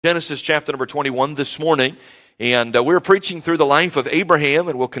Genesis chapter number 21 this morning, and we're preaching through the life of Abraham,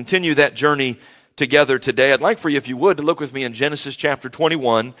 and we'll continue that journey together today. I'd like for you, if you would, to look with me in Genesis chapter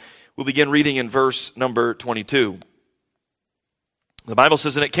 21. We'll begin reading in verse number 22. The Bible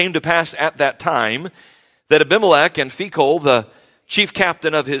says, "And it came to pass at that time that Abimelech and Phicol, the chief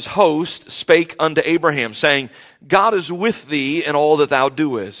captain of his host, spake unto Abraham, saying, God is with thee in all that thou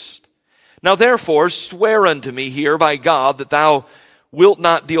doest. Now therefore swear unto me here by God that thou wilt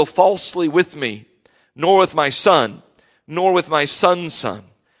not deal falsely with me, nor with my son, nor with my son's son.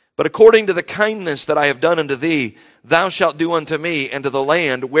 But according to the kindness that I have done unto thee, thou shalt do unto me and to the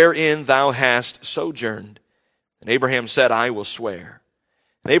land wherein thou hast sojourned. And Abraham said, I will swear.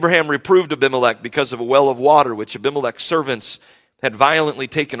 And Abraham reproved Abimelech because of a well of water which Abimelech's servants had violently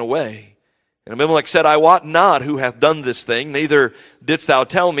taken away. And Abimelech said, I wot not who hath done this thing, neither didst thou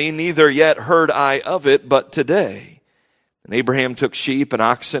tell me, neither yet heard I of it, but today. And Abraham took sheep and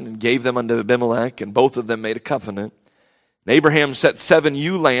oxen and gave them unto Abimelech, and both of them made a covenant. And Abraham set 7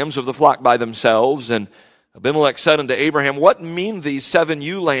 ewe lambs of the flock by themselves, and Abimelech said unto Abraham, What mean these 7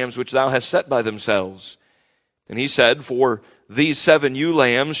 ewe lambs which thou hast set by themselves? And he said, For these 7 ewe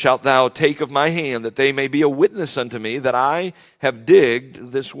lambs shalt thou take of my hand, that they may be a witness unto me that I have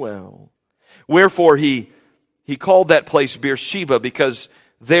digged this well. Wherefore he called that place Beersheba, because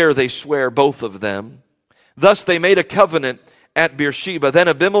there they swear both of them. Thus they made a covenant at Beersheba. Then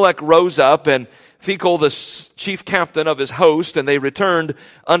Abimelech rose up, and Phicol, the chief captain of his host, and they returned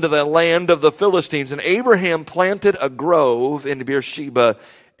unto the land of the Philistines. And Abraham planted a grove in Beersheba,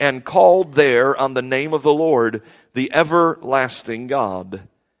 and called there on the name of the Lord, the everlasting God.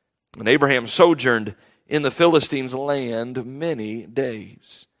 And Abraham sojourned in the Philistines' land many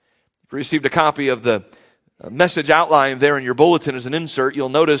days. If you received a copy of the message outline there in your bulletin as an insert, you'll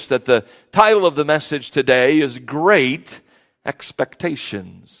notice that the title of the message today is Great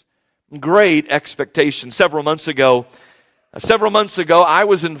Expectations. Great Expectations. Several months ago, I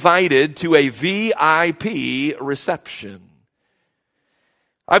was invited to a VIP reception.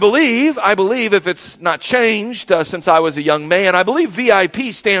 I believe if it's not changed since I was a young man, I believe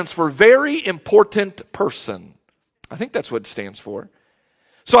VIP stands for Very Important Person. I think that's what it stands for.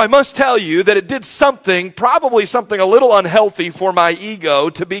 So I must tell you that it did something, probably something a little unhealthy for my ego,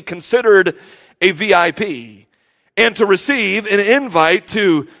 to be considered a VIP and to receive an invite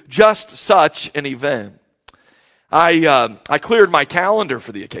to just such an event. I cleared my calendar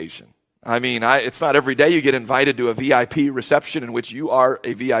for the occasion. I mean, it's not every day you get invited to a VIP reception in which you are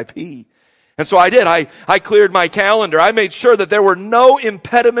a VIP. And so I did. I cleared my calendar. I made sure that there were no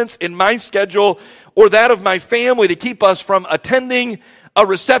impediments in my schedule or that of my family to keep us from attending a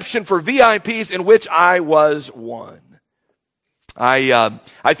reception for VIPs in which I was one. I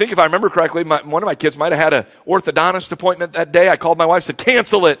think if I remember correctly, one of my kids might have had an orthodontist appointment that day. I called my wife and said,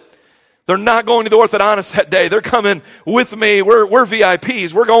 cancel it. They're not going to the orthodontist that day. They're coming with me. We're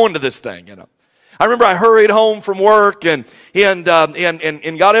VIPs. We're going to this thing, you know. I remember I hurried home from work and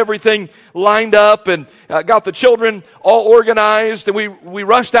got everything lined up and got the children all organized, and we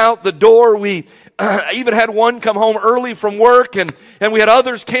rushed out the door. We even had one come home early from work, and we had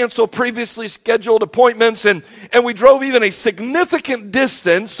others cancel previously scheduled appointments, and we drove even a significant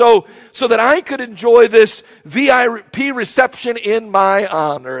distance so that I could enjoy this VIP reception in my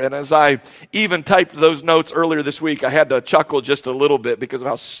honor. And as I even typed those notes earlier this week, I had to chuckle just a little bit because of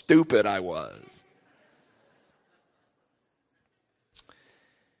how stupid I was.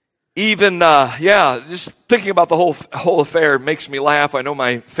 Even, just thinking about the whole affair makes me laugh. I know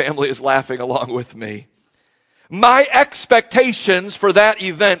my family is laughing along with me. My expectations for that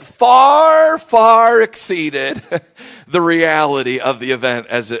event far, far exceeded the reality of the event,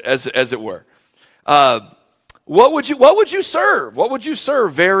 as it were. What would you serve? What would you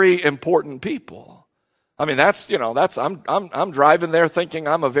serve very important people? I mean, I'm driving there thinking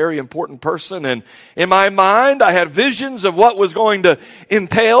I'm a very important person, and in my mind, I had visions of what was going to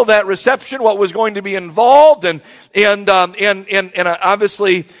entail that reception, what was going to be involved, and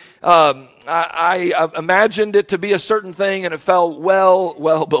obviously, I imagined it to be a certain thing, and it fell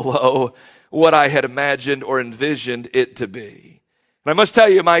well below what I had imagined or envisioned it to be. And I must tell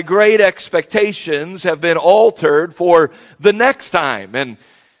you, my great expectations have been altered for the next time, and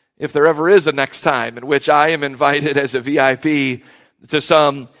if there ever is a next time in which I am invited as a VIP to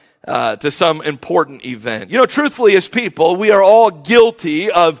some important event. You know, truthfully as people, we are all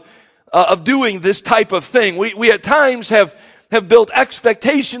guilty of doing this type of thing. We at times have built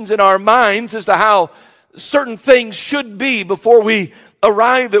expectations in our minds as to how certain things should be before we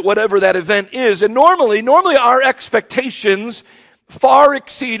arrive at whatever that event is. And normally our expectations far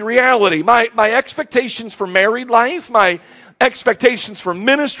exceed reality. My expectations for married life, my expectations for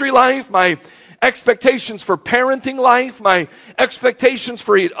ministry life, my expectations for parenting life, my expectations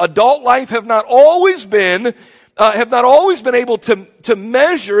for adult life have not always been able to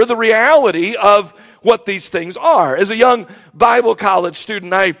measure the reality of what these things are. As a young Bible college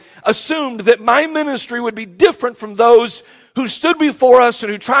student, I assumed that my ministry would be different from those who stood before us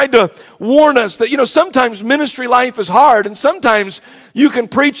and who tried to warn us that, sometimes ministry life is hard, and sometimes you can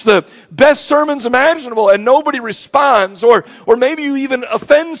preach the best sermons imaginable and nobody responds, or maybe you even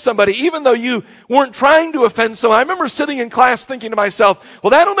offend somebody, even though you weren't trying to offend someone. I remember sitting in class thinking to myself,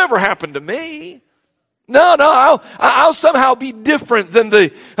 well, that'll never happen to me. No, I'll somehow be different than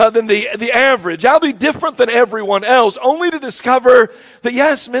the average. I'll be different than everyone else, only to discover that,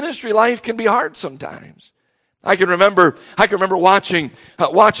 yes, ministry life can be hard sometimes. I can remember watching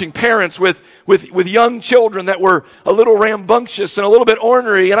parents with young children that were a little rambunctious and a little bit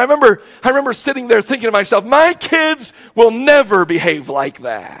ornery, and I remember sitting there thinking to myself, my kids will never behave like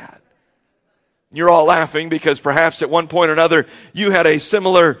that. You're all laughing because perhaps at one point or another you had a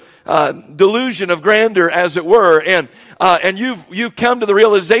similar delusion of grandeur, as it were, and you've come to the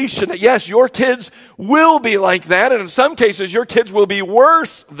realization that yes, your kids will be like that, and in some cases your kids will be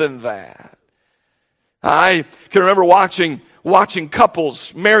worse than that. I can remember watching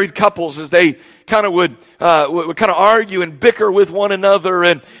couples, married couples, as they kind of would kind of argue and bicker with one another,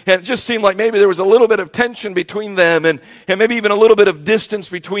 and it just seemed like maybe there was a little bit of tension between them, and maybe even a little bit of distance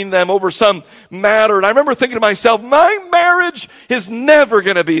between them over some matter. And I remember thinking to myself, my marriage is never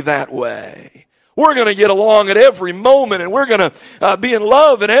going to be that way. We're going to get along at every moment, and we're going to be in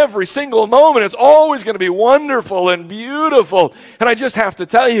love at every single moment. It's always going to be wonderful and beautiful. And I just have to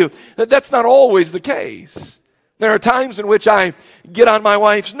tell you that that's not always the case. There are times in which I get on my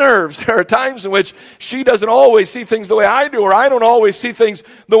wife's nerves. There are times in which she doesn't always see things the way I do, or I don't always see things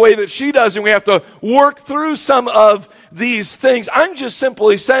the way that she does, and we have to work through some of these things. I'm just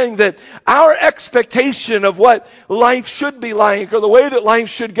simply saying that our expectation of what life should be like, or the way that life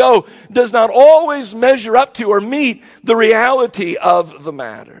should go, does not always measure up to or meet the reality of the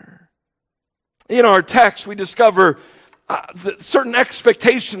matter. In our text, we discover certain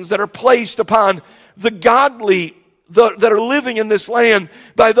expectations that are placed upon the godly that are living in this land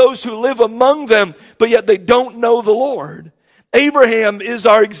by those who live among them, but yet they don't know the Lord. Abraham is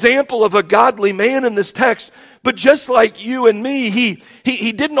our example of a godly man in this text, but just like you and me,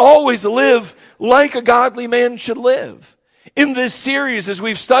 he didn't always live like a godly man should live. In this series, as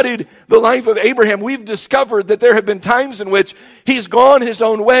we've studied the life of Abraham, we've discovered that there have been times in which he's gone his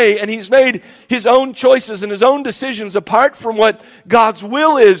own way and he's made his own choices and his own decisions apart from what God's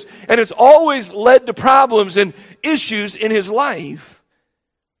will is, and it's always led to problems and issues in his life.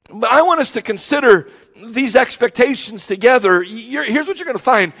 But I want us to consider these expectations together. Here's what you're going to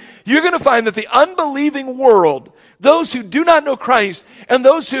find. You're going to find that the unbelieving world, those who do not know Christ, and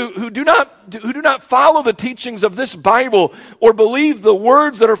those who do not follow the teachings of this Bible or believe the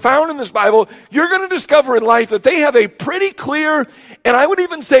words that are found in this Bible, you're going to discover in life that they have a pretty clear, and I would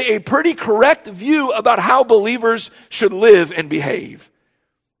even say a pretty correct view about how believers should live and behave.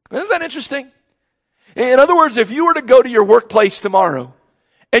 Isn't that interesting? In other words, if you were to go to your workplace tomorrow,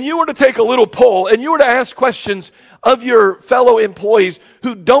 and you were to take a little poll, and you were to ask questions of your fellow employees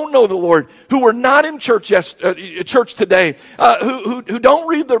who don't know the Lord, who were not in church today, who don't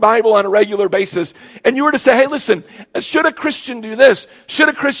read their Bible on a regular basis, and you were to say, hey, listen, should a Christian do this? Should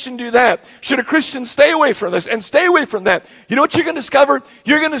a Christian do that? Should a Christian stay away from this and stay away from that? You know what you're going to discover?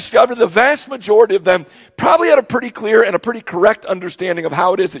 You're going to discover the vast majority of them probably had a pretty clear and a pretty correct understanding of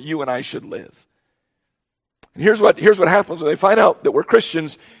how it is that you and I should live. And here's what happens when they find out that we're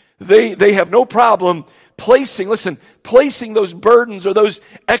Christians. They have no problem placing those burdens or those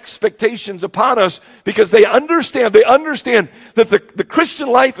expectations upon us, because they understand that the Christian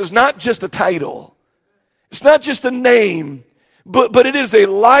life is not just a title. It's not just a name, but it is a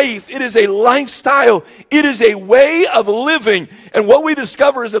life. It is a lifestyle. It is a way of living. And what we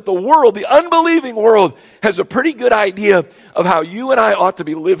discover is that the unbelieving world, has a pretty good idea of how you and I ought to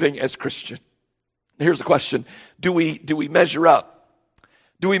be living as Christians. Here's the question. Do we measure up?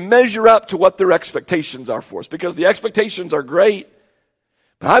 Do we measure up to what their expectations are for us? Because the expectations are great.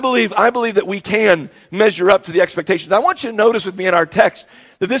 But I believe that we can measure up to the expectations. I want you to notice with me in our text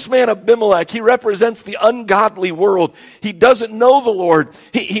that this man Abimelech, he represents the ungodly world. He doesn't know the Lord.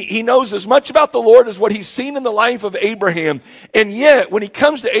 He knows as much about the Lord as what he's seen in the life of Abraham. And yet, when he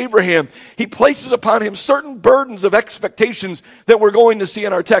comes to Abraham, he places upon him certain burdens of expectations that we're going to see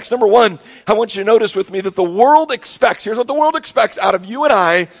in our text. Number one, I want you to notice with me that the world expects, here's what the world expects out of you and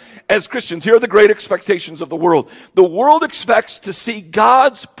I as Christians. Here are the great expectations of the world. The world expects to see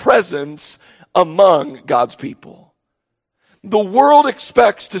God's presence among God's people. The world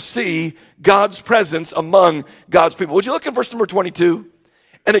expects to see God's presence among God's people. Would you look at verse number 22?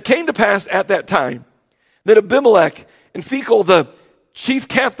 And it came to pass at that time that Abimelech and Phicol, the chief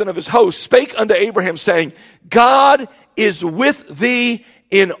captain of his host, spake unto Abraham, saying, God is with thee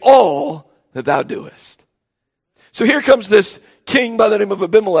in all that thou doest. So here comes this king by the name of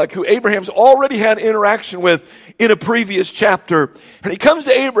Abimelech, who Abraham's already had interaction with in a previous chapter. And he comes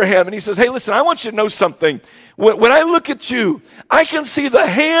to Abraham and he says, hey, listen, I want you to know something. When I look at you, I can see the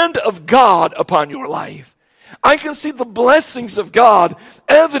hand of God upon your life. I can see the blessings of God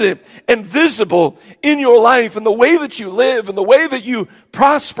evident and visible in your life, and the way that you live, and the way that you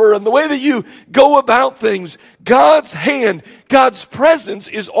prosper, and the way that you go about things. God's hand, God's presence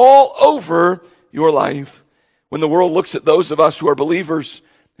is all over your life. When the world looks at those of us who are believers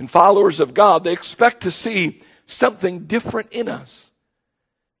and followers of God, they expect to see something different in us.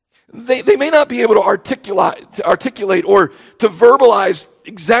 They may not be able to articulate or to verbalize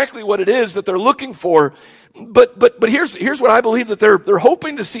exactly what it is that they're looking for, but here's what I believe that they're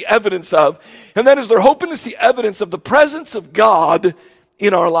hoping to see evidence of, and that is they're hoping to see evidence of the presence of God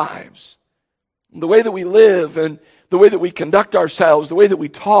in our lives. The way that we live and the way that we conduct ourselves, the way that we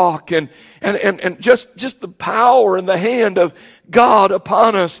talk, and just the power and the hand of God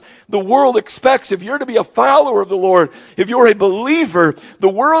upon us. The world expects, if you're to be a follower of the Lord, if you're a believer, the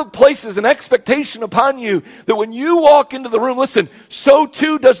world places an expectation upon you that when you walk into the room, listen, so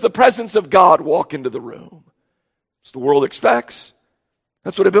too does the presence of God walk into the room. That's what the world expects.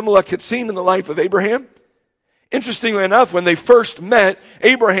 That's what Abimelech had seen in the life of Abraham. Interestingly enough, when they first met,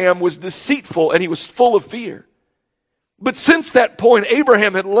 Abraham was deceitful and he was full of fear. But since that point,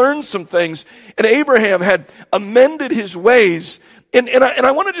 Abraham had learned some things, and Abraham had amended his ways. And I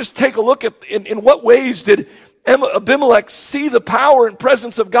want to just take a look at in what ways did Abimelech see the power and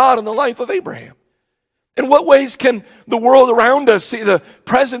presence of God in the life of Abraham? In what ways can the world around us see the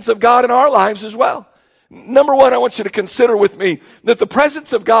presence of God in our lives as well? Number one, I want you to consider with me that the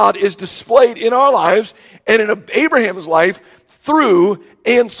presence of God is displayed in our lives and in Abraham's life through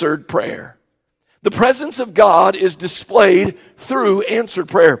answered prayer. The presence of God is displayed through answered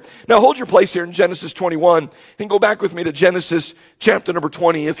prayer. Now hold your place here in Genesis 21 and go back with me to Genesis chapter number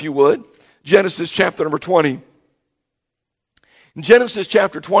 20, if you would. Genesis chapter number 20. Genesis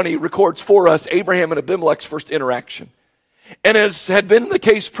chapter 20 records for us Abraham and Abimelech's first interaction. And as had been the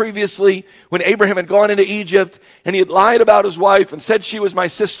case previously, when Abraham had gone into Egypt and he had lied about his wife and said she was my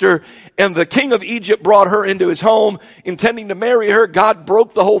sister, and the king of Egypt brought her into his home, intending to marry her, God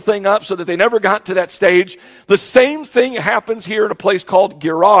broke the whole thing up so that they never got to that stage. The same thing happens here in a place called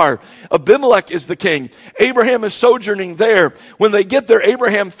Gerar. Abimelech is the king. Abraham is sojourning there. When they get there,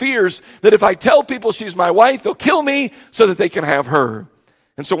 Abraham fears that if I tell people she's my wife, they'll kill me so that they can have her.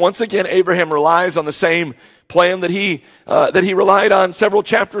 And so once again, Abraham relies on the same plan that he relied on several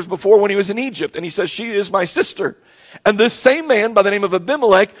chapters before when he was in Egypt. And he says, she is my sister. And this same man by the name of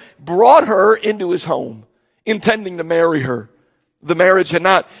Abimelech brought her into his home, intending to marry her. The marriage had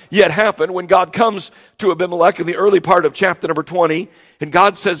not yet happened when God comes to Abimelech in the early part of chapter number 20. And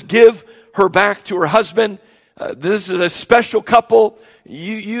God says, give her back to her husband. This is a special couple.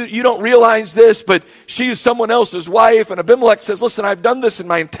 You don't realize this, but she is someone else's wife. And Abimelech says, listen, I've done this in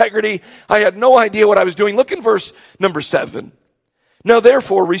my integrity. I had no idea what I was doing. Look in verse number 7. Now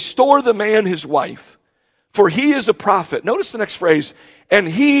therefore, restore the man his wife, for he is a prophet. Notice the next phrase. And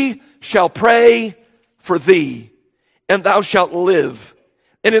he shall pray for thee, and thou shalt live.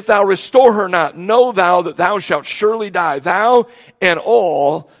 And if thou restore her not, know thou that thou shalt surely die, thou and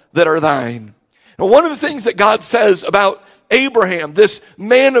all that are thine. Now, one of the things that God says about Abraham, this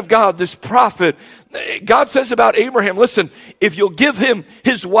man of God, this prophet, God says about Abraham, listen, if you'll give him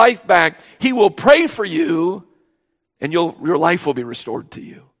his wife back, he will pray for you and your life will be restored to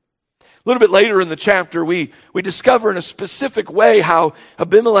you. A little bit later in the chapter, we discover in a specific way how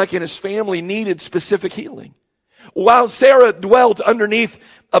Abimelech and his family needed specific healing. While Sarah dwelt underneath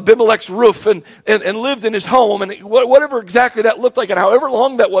Abimelech's roof and lived in his home, and whatever exactly that looked like and however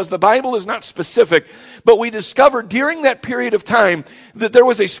long that was, the Bible is not specific, but we discovered during that period of time that there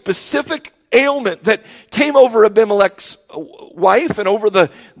was a specific ailment that came over Abimelech's wife and over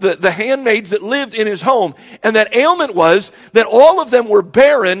the handmaids that lived in his home. And that ailment was that all of them were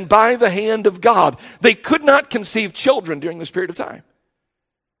barren by the hand of God. They could not conceive children during this period of time.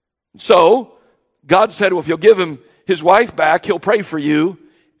 So God said, well, if you'll give him his wife back, he'll pray for you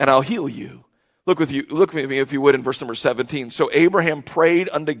and I'll heal you. Look with me if you would in verse number 17. So Abraham prayed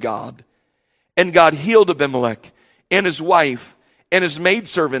unto God, and God healed Abimelech and his wife and his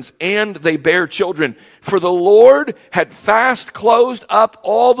maidservants, and they bare children. For the Lord had fast closed up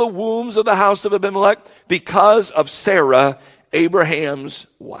all the wombs of the house of Abimelech because of Sarah, Abraham's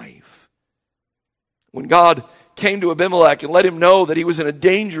wife. When God came to Abimelech and let him know that he was in a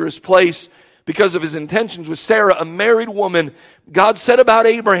dangerous place because of his intentions with Sarah, a married woman, God said about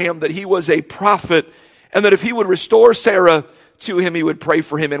Abraham that he was a prophet and that if he would restore Sarah to him, he would pray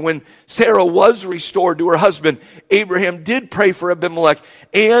for him. And when Sarah was restored to her husband, Abraham did pray for Abimelech,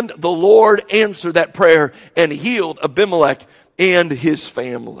 and the Lord answered that prayer and healed Abimelech and his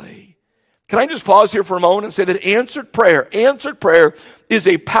family. Can I just pause here for a moment and say that answered prayer is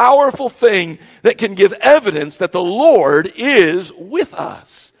a powerful thing that can give evidence that the Lord is with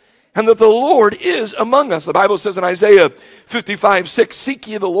us and that the Lord is among us. The Bible says in Isaiah 55:6, seek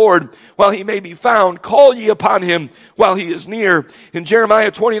ye the Lord while he may be found, call ye upon him while he is near. In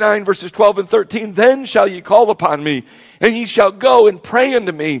Jeremiah 29 verses 12 and 13, then shall ye call upon me, and ye shall go and pray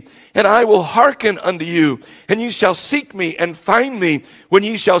unto me, and I will hearken unto you, and ye shall seek me and find me when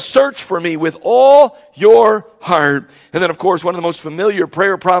ye shall search for me with all your heart. And then, of course, one of the most familiar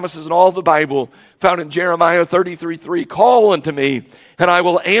prayer promises in all of the Bible, found in Jeremiah 33:3, call unto me, and I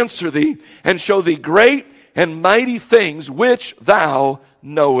will answer thee, and show thee great and mighty things which thou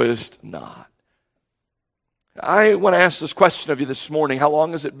knowest not. I want to ask this question of you this morning. How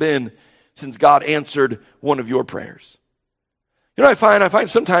long has it been since God answered one of your prayers? You know, I find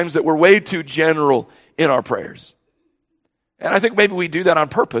sometimes that we're way too general in our prayers. And I think maybe we do that on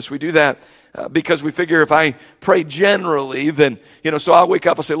purpose. We do that because we figure if I pray generally, then, so I'll wake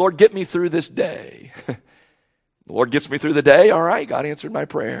up and say, Lord, get me through this day. The Lord gets me through the day. All right, God answered my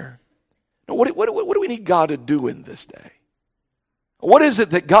prayer. Now, what do we need God to do in this day? What is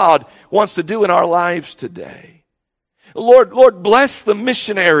it that God wants to do in our lives today? Lord, bless the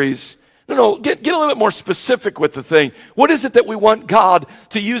missionaries. No, get a little bit more specific with the thing. What is it that we want God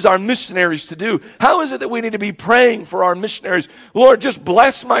to use our missionaries to do? How is it that we need to be praying for our missionaries? Lord, just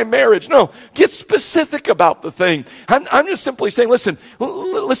bless my marriage. No, get specific about the thing. I'm just simply saying, listen,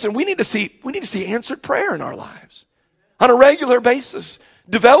 we need to see answered prayer in our lives on a regular basis.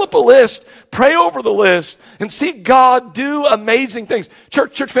 Develop a list, pray over the list, and see God do amazing things.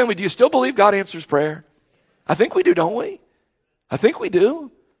 Church family, do you still believe God answers prayer? I think we do, don't we? I think we do.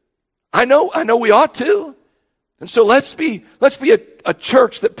 I know we ought to. And so let's be a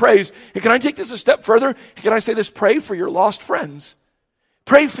church that prays. And can I take this a step further? Can I say this? Pray for your lost friends.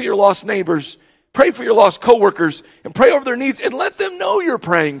 Pray for your lost neighbors. Pray for your lost coworkers. And pray over their needs. And let them know you're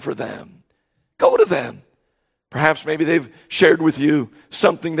praying for them. Go to them. Perhaps maybe they've shared with you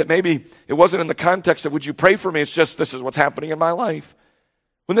something that maybe it wasn't in the context of would you pray for me? It's just this is what's happening in my life.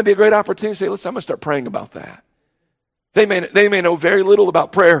 Wouldn't that be a great opportunity to say, listen, I'm going to start praying about that. They may know very little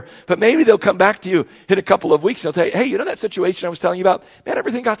about prayer, but maybe they'll come back to you in a couple of weeks and they'll tell you, hey, that situation I was telling you about? Man,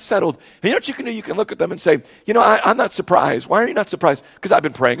 everything got settled. And you know what you can do? You can look at them and say, I'm not surprised. Why are you not surprised? Because I've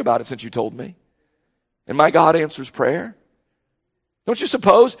been praying about it since you told me. And my God answers prayer. Don't you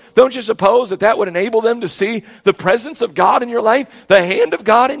suppose that would enable them to see the presence of God in your life, the hand of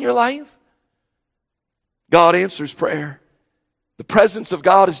God in your life? God answers prayer. The presence of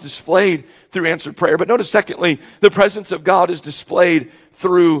God is displayed through answered prayer. But notice, secondly, the presence of God is displayed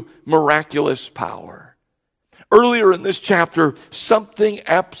through miraculous power. Earlier in this chapter, something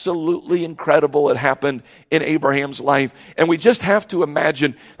absolutely incredible had happened in Abraham's life. And we just have to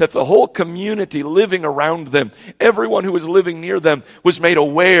imagine that the whole community living around them, everyone who was living near them, was made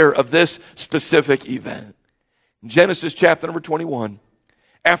aware of this specific event. In Genesis chapter number 21,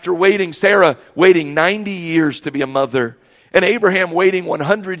 after Sarah waiting 90 years to be a mother, and Abraham waiting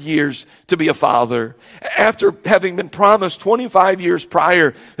 100 years to be a father, after having been promised 25 years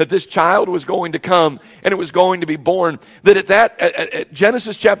prior that this child was going to come and it was going to be born, that at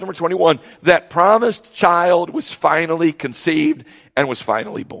Genesis chapter number 21, that promised child was finally conceived and was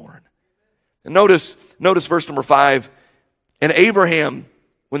finally born. And notice verse number 5. And Abraham,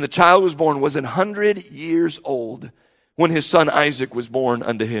 when the child was born, was 100 years old when his son Isaac was born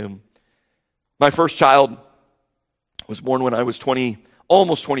unto him. My first child was born when I was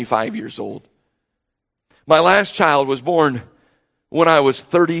almost 25 years old. My last child was born when I was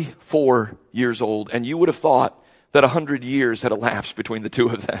 34 years old, and you would have thought that 100 years had elapsed between the two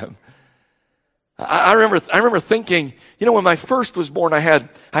of them. I remember thinking, when my first was born, I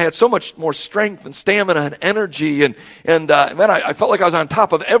had so much more strength and stamina and energy, and man, I felt like I was on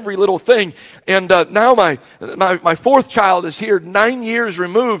top of every little thing. And now my fourth child is here, 9 years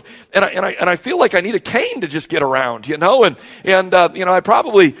removed, and I feel like I need a cane to just get around, and I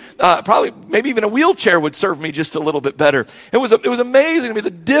probably maybe even a wheelchair would serve me just a little bit better. It was amazing to me, the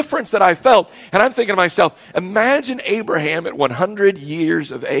difference that I felt. And I'm thinking to myself, imagine Abraham at 100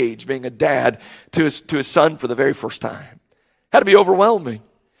 years of age being a dad to his son for the very first time. Had to be overwhelming.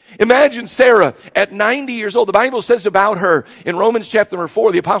 Imagine Sarah at 90 years old. The Bible says about her in Romans chapter number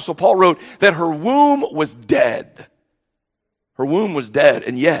 4, the Apostle Paul wrote that her womb was dead. Her womb was dead,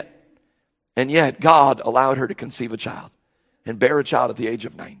 and yet God allowed her to conceive a child and bear a child at the age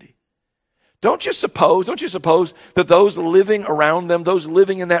of 90. Don't you suppose that those living around them, those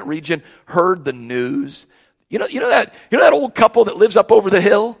living in that region, heard the news? You know that old couple that lives up over the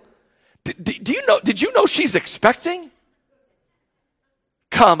hill? Did you know she's expecting?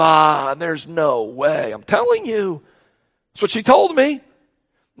 Come on, there's no way. I'm telling you. That's what she told me.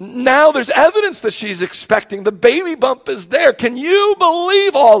 Now there's evidence that she's expecting. The baby bump is there. Can you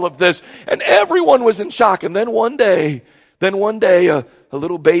believe all of this? And everyone was in shock. And then one day, a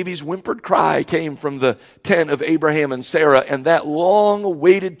little baby's whimpered cry came from the tent of Abraham and Sarah, and that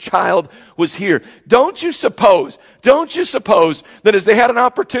long-awaited child was here. Don't you suppose that as they had an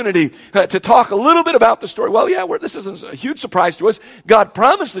opportunity to talk a little bit about the story, this isn't a huge surprise to us. God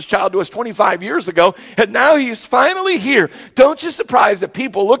promised this child to us 25 years ago, and now he's finally here. Don't you surprise that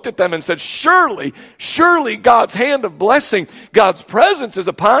people looked at them and said, surely God's hand of blessing, God's presence is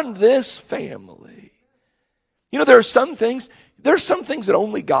upon this family. There are some things that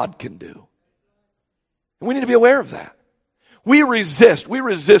only God can do. And we need to be aware of that. We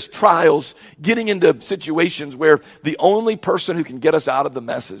resist trials, getting into situations where the only person who can get us out of the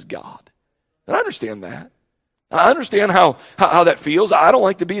mess is God. And I understand that. I understand how that feels. I don't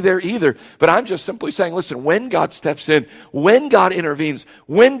like to be there either. But I'm just simply saying, listen, when God steps in, when God intervenes,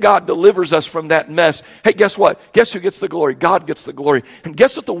 when God delivers us from that mess, hey, guess what? Guess who gets the glory? God gets the glory. And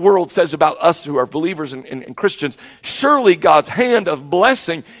guess what the world says about us who are believers and Christians? Surely God's hand of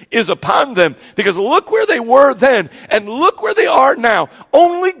blessing is upon them. Because look where they were then and look where they are now.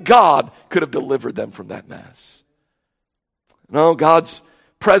 Only God could have delivered them from that mess. No, God's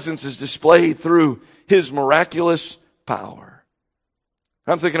presence is displayed through His miraculous power.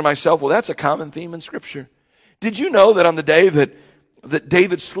 I'm thinking to myself, well, that's a common theme in Scripture. Did you know that on the day that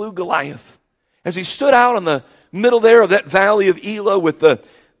David slew Goliath, as he stood out on the middle there of that valley of Elah with the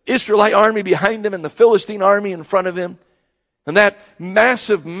Israelite army behind him and the Philistine army in front of him, and that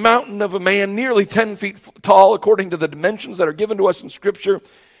massive mountain of a man, nearly 10 feet tall, according to the dimensions that are given to us in Scripture,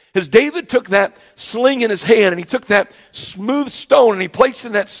 as David took that sling in his hand and he took that smooth stone and he placed it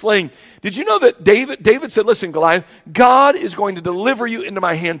in that sling, did you know that David said, listen, Goliath, God is going to deliver you into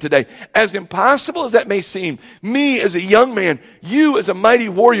my hand today. As impossible as that may seem, me as a young man, you as a mighty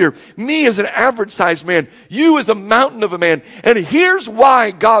warrior, me as an average-sized man, you as a mountain of a man. And here's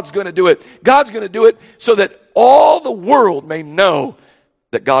why God's going to do it. God's going to do it so that all the world may know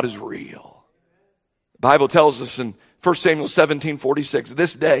that God is real. The Bible tells us in 1 Samuel 17:46,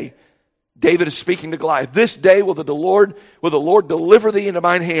 this day, David is speaking to Goliath, this day will the Lord deliver thee into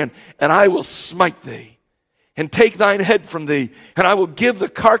mine hand, and I will smite thee, and take thine head from thee, and I will give the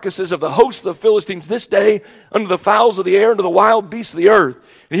carcasses of the host of the Philistines this day unto the fowls of the air, and to the wild beasts of the earth.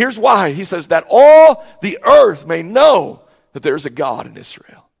 And here's why. He says, that all the earth may know that there's a God in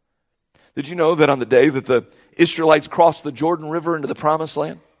Israel. Did you know that on the day that the Israelites crossed the Jordan River into the Promised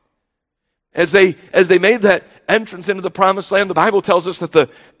Land, as they made that entrance into the Promised Land, the Bible tells us that the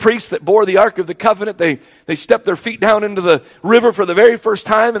priests that bore the Ark of the Covenant, they stepped their feet down into the river for the very first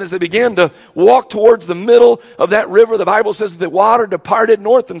time, and as they began to walk towards the middle of that river, the Bible says that the water departed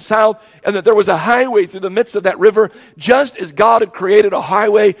north and south, and that there was a highway through the midst of that river, just as God had created a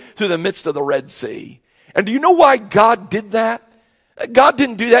highway through the midst of the Red Sea. And do you know why God did that? God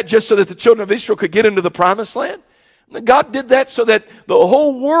didn't do that just so that the children of Israel could get into the Promised Land. God did that so that the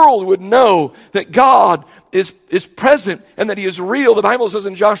whole world would know that God is present and that He is real. The Bible says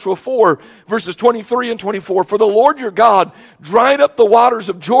in Joshua 4, verses 23 and 24, for the Lord your God dried up the waters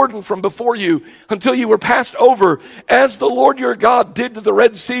of Jordan from before you until you were passed over, as the Lord your God did to the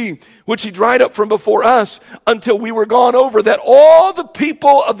Red Sea, which He dried up from before us until we were gone over, that all the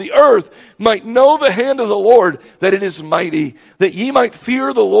people of the earth might know the hand of the Lord, that it is mighty, that ye might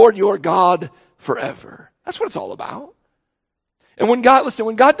fear the Lord your God forever. That's what it's all about. And when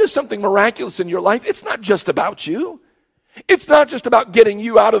God does something miraculous in your life, it's not just about you. It's not just about getting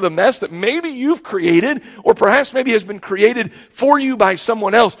you out of the mess that maybe you've created, or perhaps maybe has been created for you by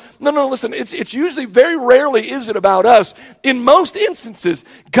someone else. No, listen, it's usually, very rarely is it about us. In most instances,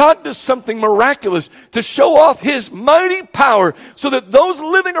 God does something miraculous to show off His mighty power so that those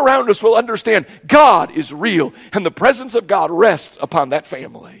living around us will understand God is real and the presence of God rests upon that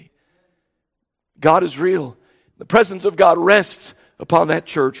family. God is real. The presence of God rests upon that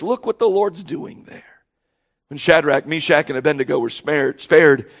church. Look what the Lord's doing there. When Shadrach, Meshach, and Abednego were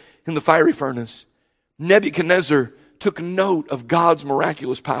spared in the fiery furnace, Nebuchadnezzar took note of God's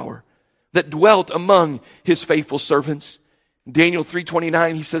miraculous power that dwelt among His faithful servants. In Daniel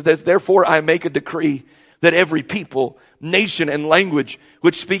 3:29, he says, therefore I make a decree that every people, nation, and language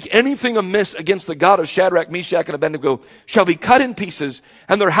which speak anything amiss against the God of Shadrach, Meshach, and Abednego shall be cut in pieces,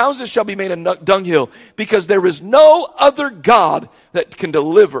 and their houses shall be made a dunghill, because there is no other God that can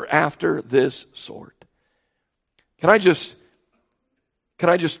deliver after this sort. Can I just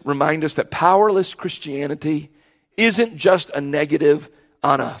remind us that powerless Christianity isn't just a negative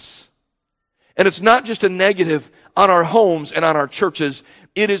on us. And it's not just a negative on our homes and on our churches.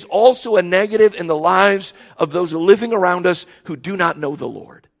 It is also a negative in the lives of those living around us who do not know the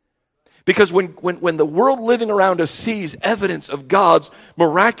Lord. Because when the world living around us sees evidence of God's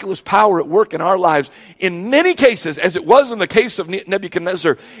miraculous power at work in our lives, in many cases, as it was in the case of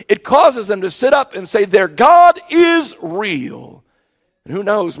Nebuchadnezzar, it causes them to sit up and say, their God is real. And who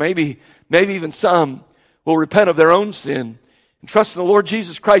knows, maybe even some will repent of their own sin and trust in the Lord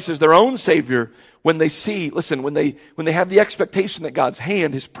Jesus Christ as their own Savior when they see, listen, when they have the expectation that God's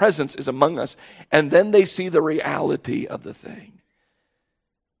hand, His presence is among us, and then they see the reality of the thing.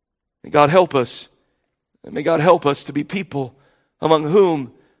 May God help us. And may God help us to be people among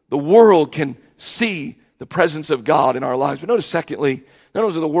whom the world can see the presence of God in our lives. But notice secondly, not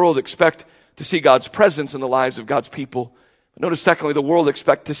only does the world expect to see God's presence in the lives of God's people, but notice secondly, the world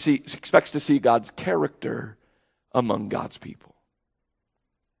expects to see God's character among God's people.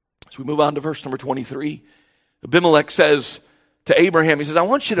 As we move on to verse number 23, Abimelech says to Abraham, he says, I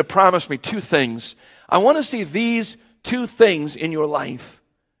want you to promise me two things. I want to see these two things in your life.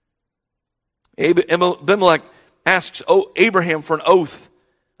 Abimelech asks Abraham for an oath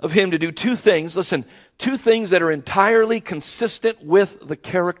of him to do two things. Listen, two things that are entirely consistent with the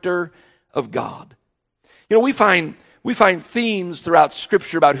character of God. You know, we find themes throughout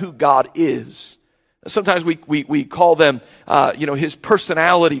Scripture about who God is. Sometimes we call them, His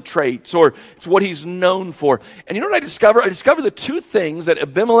personality traits, or it's what He's known for. And you know what I discover? I discover the two things that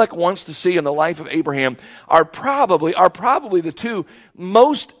Abimelech wants to see in the life of Abraham are probably the two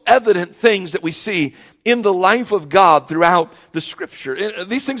most evident things that we see in the life of God throughout the Scripture. And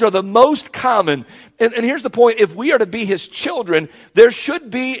these things are the most common. And here's the point. If we are to be His children, there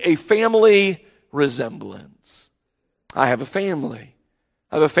should be a family resemblance. I have a family.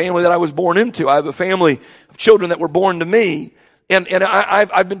 I have a family that I was born into. I have a family of children that were born to me. And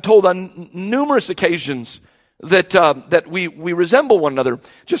I've been told on numerous occasions that we resemble one another.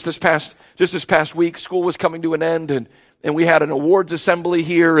 Just this past week, school was coming to an end, and we had an awards assembly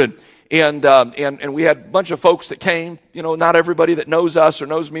here, and we had a bunch of folks that came. You know, not everybody that knows us or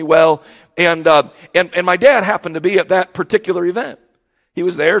knows me well, and my dad happened to be at that particular event. He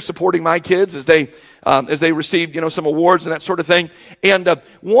was there supporting my kids as they received, some awards and that sort of thing. And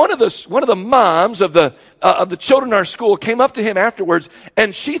one of the moms of the children in our school came up to him afterwards,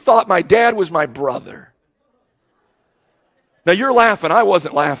 and she thought my dad was my brother. Now you're laughing. I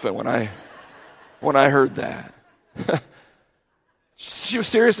wasn't laughing when I heard that. She was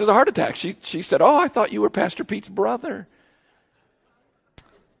serious as a heart attack. She said, "Oh, I thought you were Pastor Pete's brother."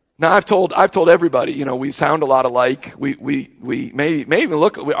 Now I've told everybody, we sound a lot alike. We may even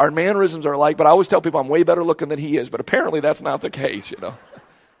look, our mannerisms are alike, but I always tell people I'm way better looking than he is, but apparently that's not the case, But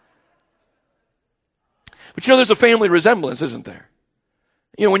there's a family resemblance, isn't there?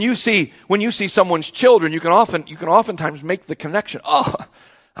 When you see someone's children, you can oftentimes make the connection. Oh,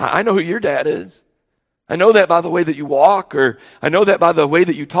 I know who your dad is. I know that by the way that you walk, or I know that by the way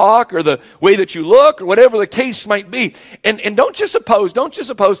that you talk, or the way that you look, or whatever the case might be. And don't just suppose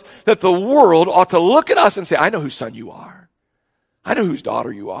that the world ought to look at us and say, I know whose son you are. I know whose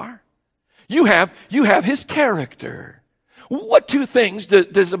daughter you are. You have His character. What two things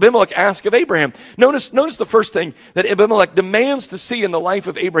does Abimelech ask of Abraham? Notice the first thing that Abimelech demands to see in the life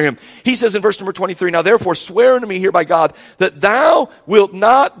of Abraham. He says in verse number 23, now therefore swear unto me here by God that thou wilt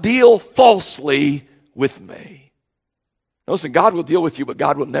not deal falsely with me. Now listen, God will deal with you, but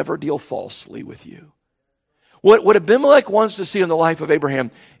God will never deal falsely with you. What Abimelech wants to see in the life of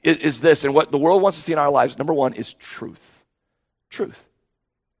Abraham is this, and what the world wants to see in our lives, number one, is truth. Truth.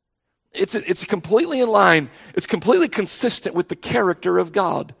 it's completely in line, it's completely consistent with the character of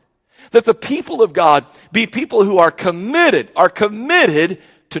God. That the people of God be people who are committed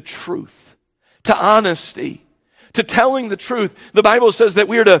to truth, to honesty, to telling the truth. The Bible says that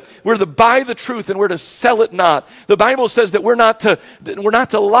we're to buy the truth and we're to sell it not. The Bible says that we're not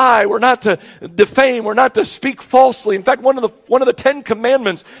to lie, we're not to defame, we're not to speak falsely. In fact, one of the 10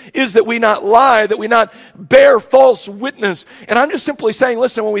 commandments is that we not lie, that we not bear false witness. And I'm just simply saying,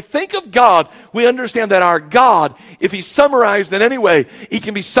 listen, when we think of God, we understand that our God, if he's summarized in any way, he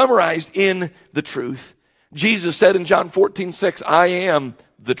can be summarized in the truth. Jesus said in John 14:6, I am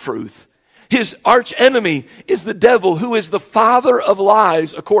the truth. His arch enemy is the devil, who is the father of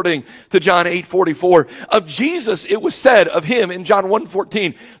lies, according to John 8:44. Of Jesus, it was said of him in John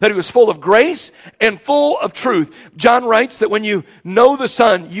 1:14 that he was full of grace and full of truth. John writes that when you know the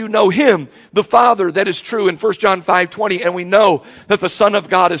Son, you know him, the Father. That is true in 1 John 5:20. And we know that the Son of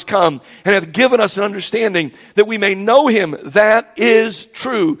God has come and hath given us an understanding that we may know him. That is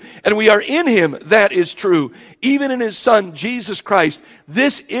true. And we are in him. That is true. Even in his Son, Jesus Christ.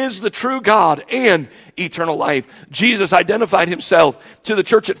 This is the true God and eternal life. Jesus identified himself to the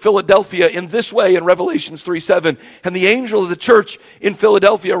church at Philadelphia in this way in Revelations 3:7. And the angel of the church in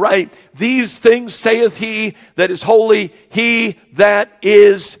Philadelphia write, these things saith he that is holy, he that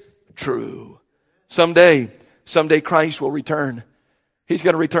is true. Someday Christ will return. He's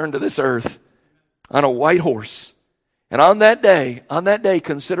going to return to this earth on a white horse. And on that day,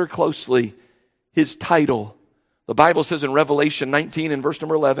 consider closely his title. The Bible says in Revelation 19 and verse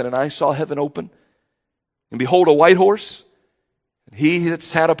number 11, and I saw heaven open, and behold a white horse, and he that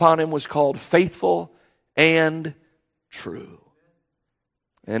sat upon him was called Faithful and True.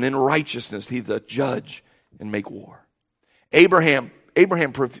 And in righteousness he doth judge and make war. Abraham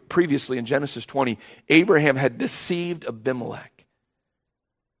previously in Genesis 20, Abraham had deceived Abimelech.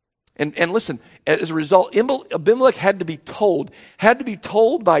 And listen, as a result, Abimelech had to be told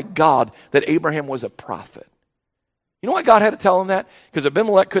by God that Abraham was a prophet. You know why God had to tell him that? Because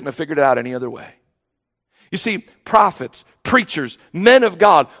Abimelech couldn't have figured it out any other way. You see, prophets, preachers, men of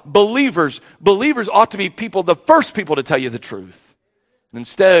God, believers ought to be the first people to tell you the truth. And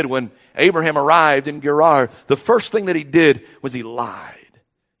instead, when Abraham arrived in Gerar, the first thing that he did was he lied.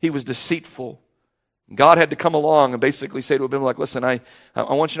 He was deceitful. God had to come along and basically say to Abimelech, listen, I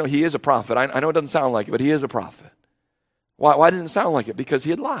want you to know he is a prophet. I know it doesn't sound like it, but he is a prophet. Why didn't it sound like it? Because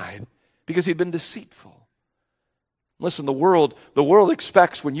he had lied. Because he'd been deceitful. Listen, the world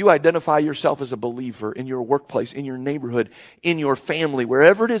expects when you identify yourself as a believer in your workplace, in your neighborhood, in your family,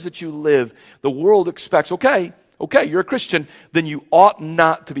 wherever it is that you live, the world expects, okay, you're a Christian, then you ought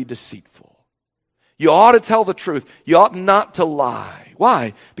not to be deceitful. You ought to tell the truth. You ought not to lie.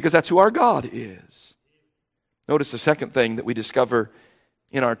 Why? Because that's who our God is. Notice the second thing that we discover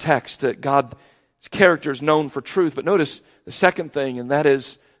in our text, that God's character is known for truth. But notice the second thing, and that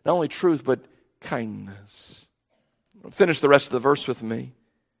is not only truth, but kindness. Finish the rest of the verse with me.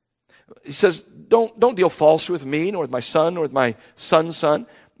 He says, don't deal falsely with me, nor with my son, nor with my son's son,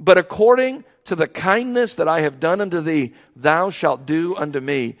 but according to the kindness that I have done unto thee, thou shalt do unto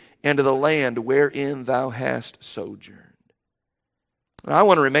me, and to the land wherein thou hast sojourned. Now, I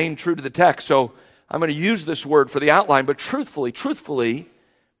want to remain true to the text, so I'm going to use this word for the outline, but truthfully,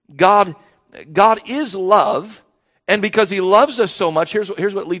 God is love, and because he loves us so much, here's what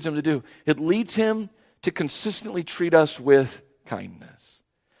it leads him to do. It leads him to consistently treat us with kindness.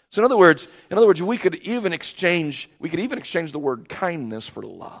 So in other words, we could even exchange the word kindness for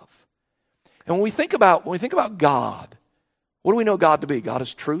love. And when we think about God, what do we know God to be? God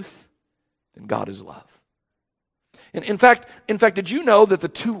is truth, and God is love. And in fact, did you know that the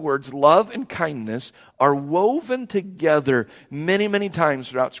two words love and kindness are woven together many, many times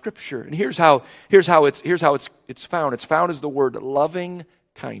throughout Scripture? And here's how it's found. It's found as the word loving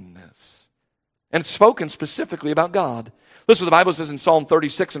kindness. And it's spoken specifically about God. Listen, the Bible says in Psalm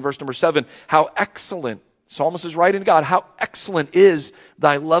 36 and verse number 7, how excellent, psalmist is writing to God, how excellent is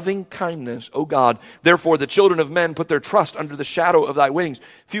thy loving kindness, O God. Therefore the children of men put their trust under the shadow of thy wings.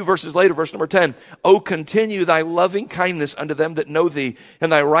 A few verses later, verse number 10, O continue thy loving kindness unto them that know thee,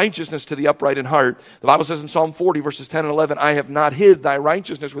 and thy righteousness to the upright in heart. The Bible says in Psalm 40, verses 10 and 11, I have not hid thy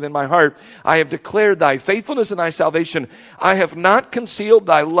righteousness within my heart. I have declared thy faithfulness and thy salvation. I have not concealed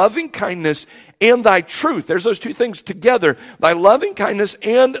thy loving kindness and thy truth. There's those two things together. Thy loving kindness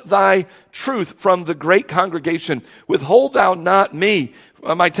and thy truth from the great congregation. Withhold thou not me,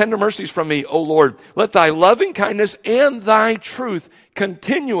 my tender mercies from me, O Lord. Let thy loving kindness and thy truth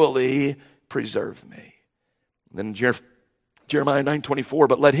continually preserve me. And then Jeremiah 9:24,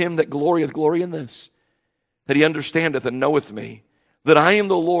 but let him that glorieth glory in this, that he understandeth and knoweth me, that I am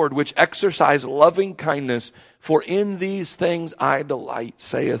the Lord which exercise loving kindness, for in these things I delight,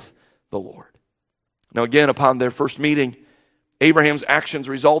 saith the Lord. Now again, upon their first meeting, Abraham's actions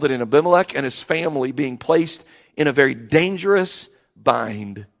resulted in Abimelech and his family being placed in a very dangerous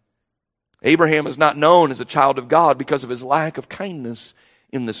bind. Abraham is not known as a child of God because of his lack of kindness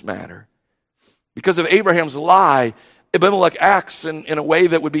in this matter. Because of Abraham's lie, Abimelech acts in a way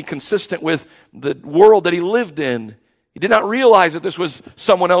that would be consistent with the world that he lived in. He did not realize that this was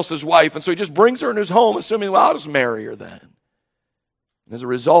someone else's wife, and so he just brings her in his home, assuming, well, I'll just marry her then. And as a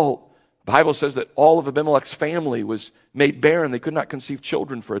result, the Bible says that all of Abimelech's family was made barren. They could not conceive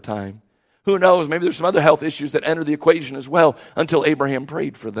children for a time. Who knows, maybe there's some other health issues that enter the equation as well until Abraham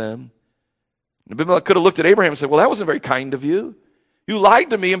prayed for them. And Abimelech could have looked at Abraham and said, well, that wasn't very kind of you. You lied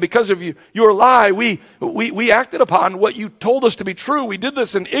to me, and because of your lie, we acted upon what you told us to be true. We did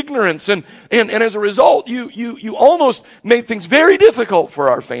this in ignorance, and as a result, you almost made things very difficult for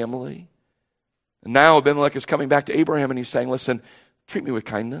our family. And now Abimelech is coming back to Abraham, and he's saying, listen, treat me with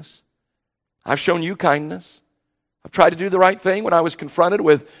kindness. I've shown you kindness. I've tried to do the right thing when I was confronted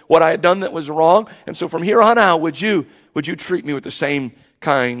with what I had done that was wrong, and so from here on out, would you treat me with the same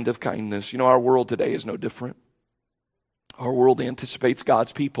kind of kindness? You know, our world today is no different. Our world anticipates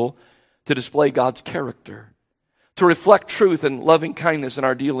God's people to display God's character, to reflect truth and loving kindness in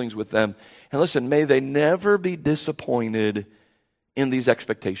our dealings with them. And listen, may they never be disappointed in these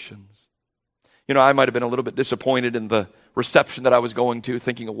expectations. You know, I might have been a little bit disappointed in the reception that I was going to,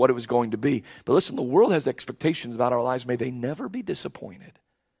 thinking of what it was going to be. But listen, the world has expectations about our lives. May they never be disappointed.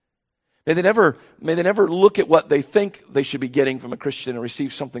 May they never look at what they think they should be getting from a Christian and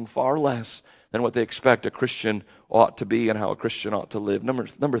receive something far less than what they expect a Christian ought to be and how a Christian ought to live.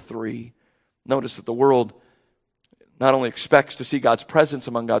 Number three, notice that the world not only expects to see God's presence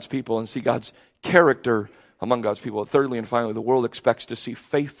among God's people and see God's character among God's people, but thirdly and finally, the world expects to see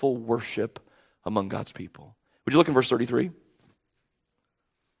faithful worship among God's people. Would you look in verse 33?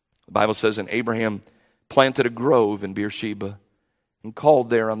 The Bible says, and Abraham planted a grove in Beersheba and called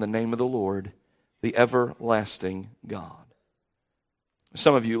there on the name of the Lord, the everlasting God.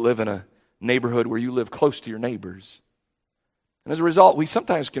 Some of you live in a neighborhood where you live close to your neighbors. And as a result, we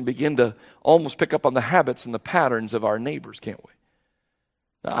sometimes can begin to almost pick up on the habits and the patterns of our neighbors, can't we?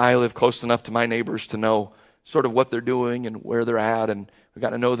 Now, I live close enough to my neighbors to know sort of what they're doing and where they're at, and we've got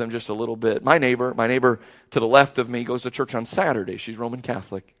to know them just a little bit. My neighbor to the left of me goes to church on Saturday. She's Roman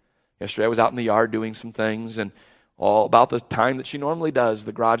Catholic. Yesterday I was out in the yard doing some things, and all about the time that she normally does,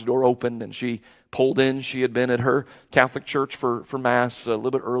 the garage door opened and she pulled in. She had been at her Catholic church for Mass a little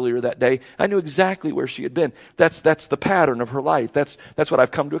bit earlier that day. I knew exactly where she had been. That's the pattern of her life. That's what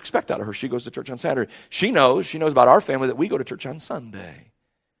I've come to expect out of her. She goes to church on Saturday. She knows about our family that we go to church on Sunday.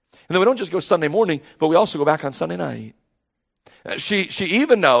 And then we don't just go Sunday morning, but we also go back on Sunday night. She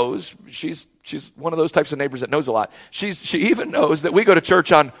even knows, she's one of those types of neighbors that knows a lot. She even knows that we go to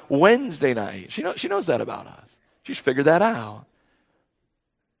church on Wednesday night. She knows that about us. She's figured that out.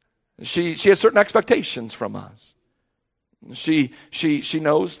 She has certain expectations from us. She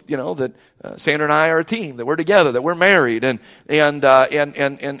knows, that Sandra and I are a team, that we're together, that we're married, and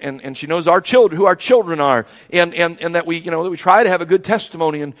she knows our children, who our children are, and that we try to have a good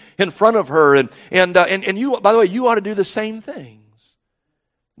testimony in front of her, and you, by the way, you ought to do the same things.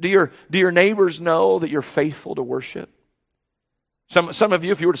 Do your neighbors know that you're faithful to worship? Some of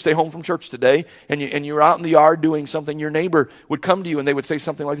you, if you were to stay home from church today and you're out in the yard doing something, your neighbor would come to you and they would say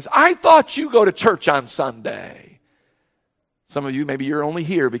something like this: I thought you go to church on Sunday. Some of you, maybe you're only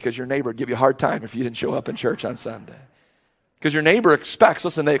here because your neighbor would give you a hard time if you didn't show up in church on Sunday. Because your neighbor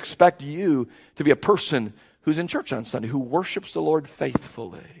they expect you to be a person who's in church on Sunday, who worships the Lord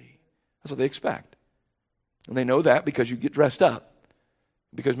faithfully. That's what they expect. And they know that because you get dressed up.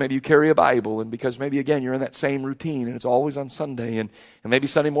 Because maybe you carry a Bible, and because maybe, again, you're in that same routine, and it's always on Sunday, and maybe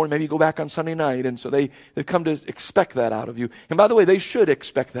Sunday morning, maybe you go back on Sunday night, and so they've come to expect that out of you. And by the way, they should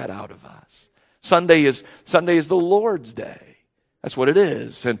expect that out of us. Sunday is the Lord's day. That's what it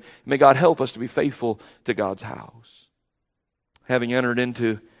is, and may God help us to be faithful to God's house. Having entered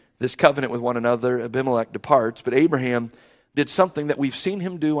into this covenant with one another, Abimelech departs, but Abraham did something that we've seen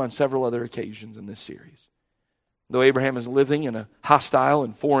him do on several other occasions in this series. Though Abraham is living in a hostile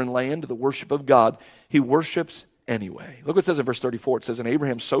and foreign land to the worship of God, he worships anyway. Look what it says in verse 34. It says, and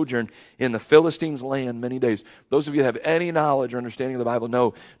Abraham sojourned in the Philistines' land many days. Those of you that have any knowledge or understanding of the Bible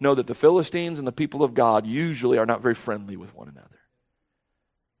know that the Philistines and the people of God usually are not very friendly with one another.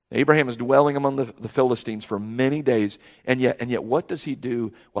 Abraham is dwelling among the Philistines for many days, and yet what does he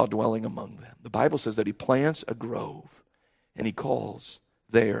do while dwelling among them? The Bible says that he plants a grove, and he calls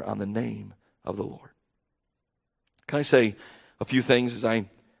there on the name of the Lord. Can I say A few things as I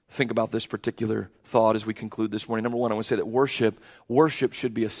think about this particular thought as we conclude this morning. Number one, I want to say that worship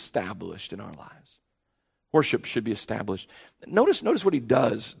should be established in our lives. Worship should be established. Notice what he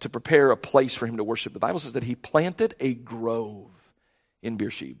does to prepare a place for him to worship. The Bible says that he planted a grove in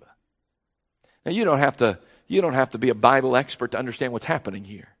Beersheba. Now you don't have to be a Bible expert to understand what's happening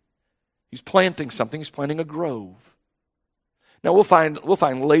here. He's planting something. He's planting a grove. Now we'll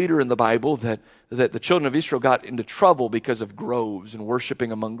find later in the Bible that the children of Israel got into trouble because of groves and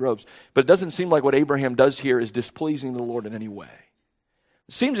worshiping among groves. But it doesn't seem like what Abraham does here is displeasing to the Lord in any way.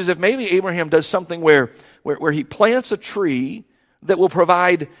 It seems as if maybe Abraham does something where he plants a tree that will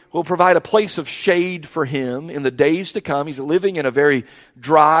provide a place of shade for him in the days to come. He's living in a very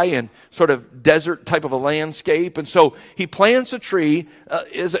dry and sort of desert type of a landscape. And so he plants a tree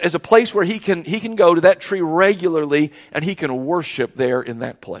as a place where he can go to that tree regularly and he can worship there in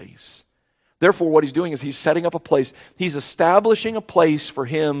that place. Therefore, what he's doing is he's setting up a place. He's establishing a place for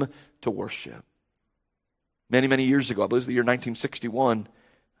him to worship. Many, many years ago, I believe it was the year 1961,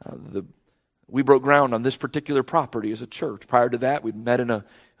 we broke ground on this particular property as a church. Prior to that, we'd met in a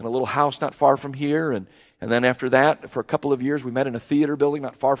little house not far from here. And then after that, for a couple of years, we met in a theater building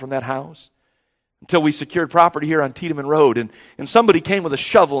not far from that house. Until we secured property here on Tiedemann Road. And somebody came with a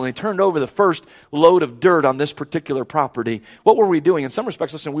shovel and they turned over the first load of dirt on this particular property. What were we doing? In some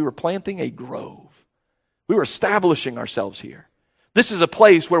respects, listen, we were planting a grove. We were establishing ourselves here. This is a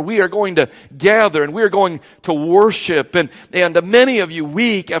place where we are going to gather and we are going to worship. And many of you,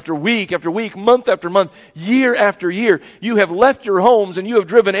 week after week after week, month after month, year after year, you have left your homes and you have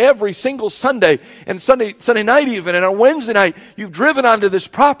driven every single Sunday and Sunday night even, and on Wednesday night, you've driven onto this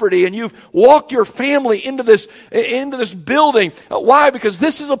property and you've walked your family into this building. Why? Because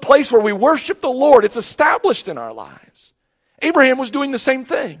this is a place where we worship the Lord. It's established in our lives. Abraham was doing the same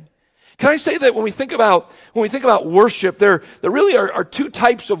thing. Can I say that when we think about worship, there really are two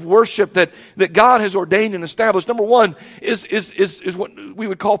types of worship that God has ordained and established. Number one is what we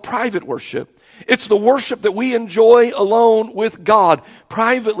would call private worship. It's the worship that we enjoy alone with God,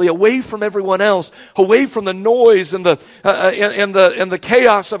 privately, away from everyone else, away from the noise and the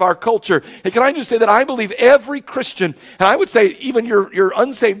chaos of our culture. And can I just say that I believe every Christian, and I would say even your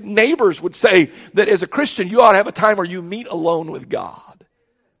unsaved neighbors would say that as a Christian, you ought to have a time where you meet alone with God.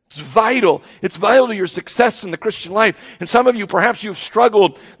 It's vital. It's vital to your success in the Christian life. And some of you, perhaps you've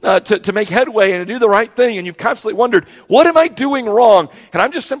struggled to make headway and to do the right thing, and you've constantly wondered, what am I doing wrong? And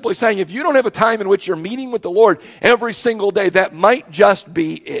I'm just simply saying, if you don't have a time in which you're meeting with the Lord every single day, that might just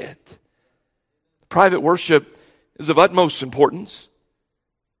be it. Private worship is of utmost importance.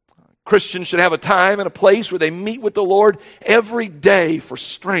 Christians should have a time and a place where they meet with the Lord every day for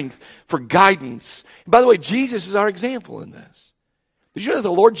strength, for guidance. And by the way, Jesus is our example in this. Did you know that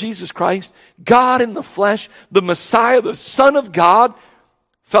the Lord Jesus Christ, God in the flesh, the Messiah, the Son of God,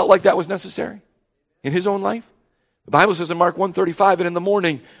 felt like that was necessary in his own life? The Bible says in Mark 1:35, and in the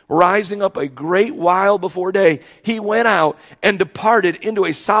morning, rising up a great while before day, he went out and departed into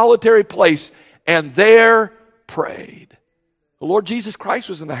a solitary place and there prayed. The Lord Jesus Christ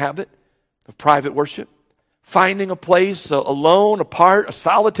was in the habit of private worship, finding a place alone, apart, a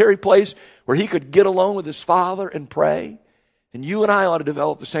solitary place where he could get alone with his Father and pray. And you and I ought to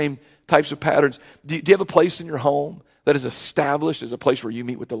develop the same types of patterns. Do you have a place in your home that is established as a place where you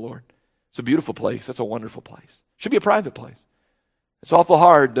meet with the Lord? It's a beautiful place. That's a wonderful place. It should be a private place. It's awful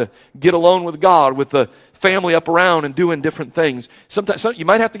hard to get alone with God with the family up around and doing different things. Sometimes you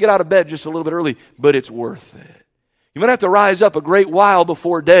might have to get out of bed just a little bit early, but it's worth it. You might have to rise up a great while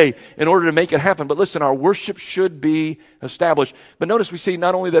before day in order to make it happen. But listen, our worship should be established. But notice we see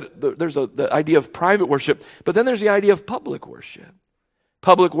not only that there's the idea of private worship, but then there's the idea of public worship.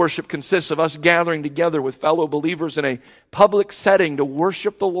 Public worship consists of us gathering together with fellow believers in a public setting to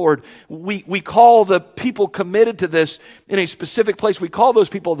worship the Lord. We call the people committed to this in a specific place, we call those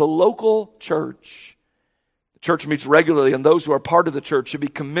people the local church. Church meets regularly, and those who are part of the church should be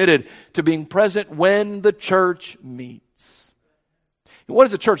committed to being present when the church meets. And what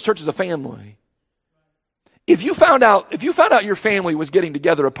is a church? Church is a family. If you found out your family was getting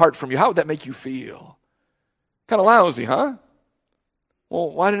together apart from you, how would that make you feel? Kind of lousy, huh? Well,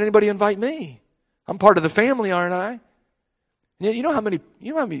 why didn't anybody invite me? I'm part of the family, aren't I? You know how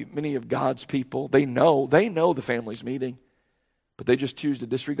many of God's people, they know the family's meeting, but they just choose to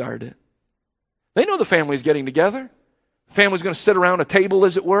disregard it. They know the family's getting together. The family's going to sit around a table,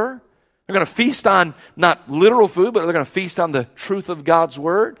 as it were. They're going to feast on not literal food, but they're going to feast on the truth of God's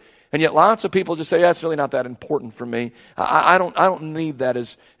word. And yet lots of people just say, that's really not that important for me. I don't need that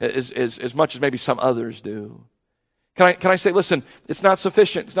as much as maybe some others do. Can I say, listen, it's not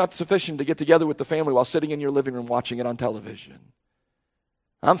sufficient. It's not sufficient to get together with the family while sitting in your living room watching it on television.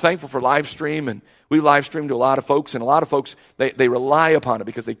 I'm thankful for live stream, and we live stream to a lot of folks, and a lot of folks, they rely upon it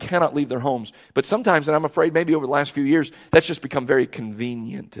because they cannot leave their homes. But sometimes, and I'm afraid maybe over the last few years, that's just become very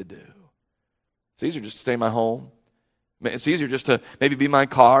convenient to do. It's easier just to stay in my home. It's easier just to maybe be in my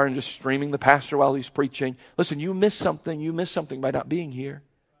car and just streaming the pastor while he's preaching. Listen, you miss something. You miss something by not being here.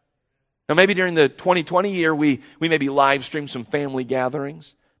 Now, maybe during the 2020 year, we maybe live stream some family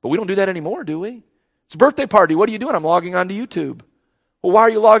gatherings, but we don't do that anymore, do we? It's a birthday party. What are you doing? I'm logging on to YouTube. Well, why are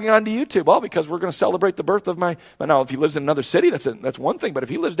you logging on to YouTube? Well, because we're going to celebrate the birth of my... Now, if he lives in another city, that's one thing. But if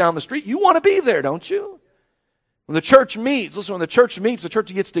he lives down the street, you want to be there, don't you? When the church meets, listen, when the church meets, the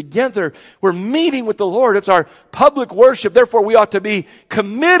church gets together, we're meeting with the Lord. It's our public worship. Therefore, we ought to be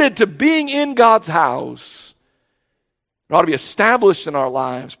committed to being in God's house. It ought to be established in our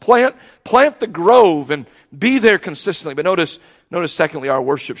lives. Plant the grove and be there consistently. But notice, secondly, our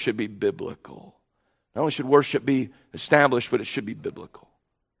worship should be biblical. Not only should worship be established, but it should be biblical.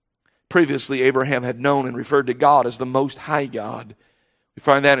 Previously, Abraham had known and referred to God as the Most High God. We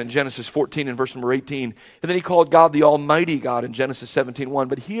find that in Genesis 14 and verse number 18. And then he called God the Almighty God in Genesis 17:1.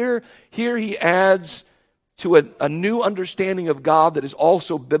 But here he adds to a new understanding of God that is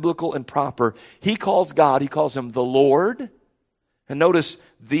also biblical and proper. He calls him the Lord. And notice,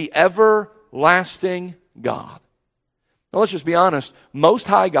 the everlasting God. Now let's just be honest. Most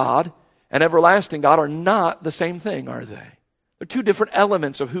High God and everlasting God are not the same thing, are they? They're two different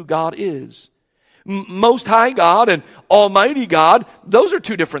elements of who God is. Most High God and Almighty God, those are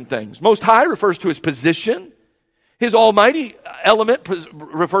two different things. Most High refers to his position. His Almighty element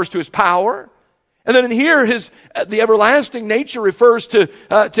refers to his power. And then in here, the everlasting nature refers to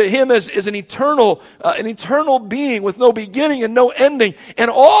him as an eternal being with no beginning and no ending.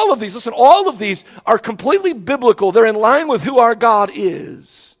 And all of these are completely biblical. They're in line with who our God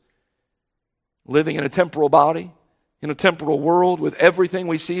is. Living in a temporal body, in a temporal world, with everything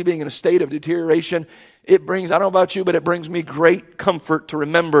we see being in a state of deterioration, it brings, I don't know about you, but it brings me great comfort to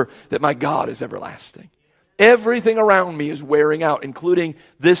remember that my God is everlasting. Everything around me is wearing out, including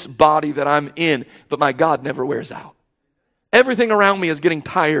this body that I'm in, but my God never wears out. Everything around me is getting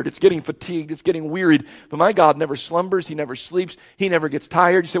tired, it's getting fatigued, it's getting wearied, but my God never slumbers, he never sleeps, he never gets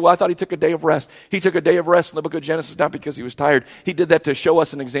tired. You say, well, I thought he took a day of rest. He took a day of rest in the book of Genesis, not because he was tired. He did that to show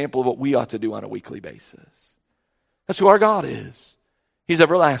us an example of what we ought to do on a weekly basis. That's who our God is. He's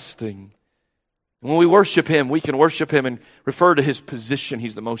everlasting. And when we worship him, we can worship him and refer to his position.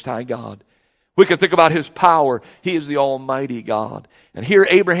 He's the Most High God. We can think about his power. He is the Almighty God. And here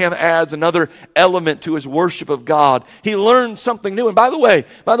Abraham adds another element to his worship of God. He learned something new. And by the way,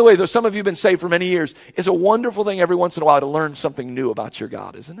 though some of you have been saved for many years, it's a wonderful thing every once in a while to learn something new about your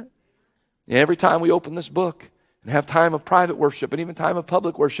God, isn't it? And every time we open this book and have time of private worship and even time of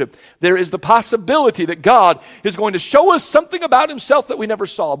public worship, there is the possibility that God is going to show us something about himself that we never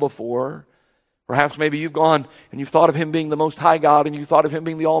saw before. Perhaps maybe you've gone and you've thought of him being the Most High God and you thought of him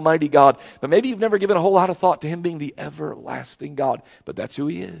being the Almighty God, but maybe you've never given a whole lot of thought to him being the everlasting God. But that's who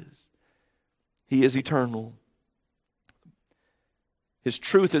he is. He is eternal. His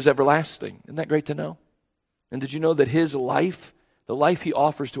truth is everlasting. Isn't that great to know? And did you know that his life, the life he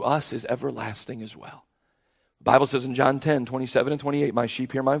offers to us, is everlasting as well? The Bible says in John 10, 27 and 28, my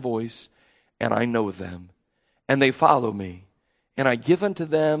sheep hear my voice, and I know them, and they follow me, and I give unto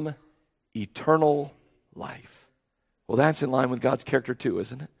them eternal life. Well, that's in line with God's character too,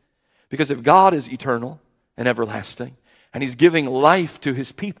 isn't it? Because if God is eternal and everlasting, and he's giving life to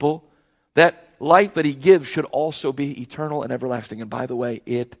his people, that life that he gives should also be eternal and everlasting. And by the way,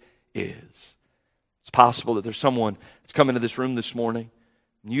 it is. It's possible that there's someone that's come into this room this morning,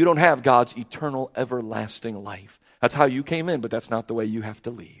 and you don't have God's eternal, everlasting life. That's how you came in, but that's not the way you have to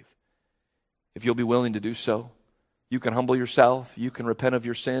leave. If you'll be willing to do so, you can humble yourself, you can repent of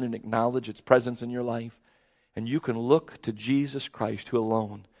your sin and acknowledge its presence in your life, and you can look to Jesus Christ, who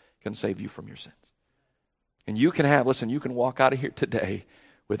alone can save you from your sins. And you can you can walk out of here today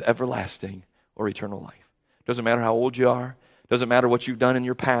with everlasting or eternal life. Doesn't matter how old you are, doesn't matter what you've done in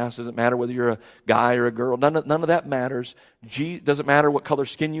your past, doesn't matter whether you're a guy or a girl, none of that matters. Doesn't matter what color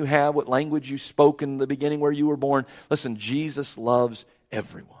skin you have, what language you spoke in the beginning where you were born. Listen, Jesus loves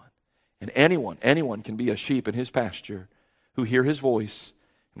everyone. And anyone can be a sheep in his pasture who hear his voice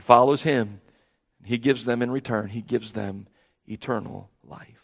and follows him. He gives them in return, he gives them eternal life.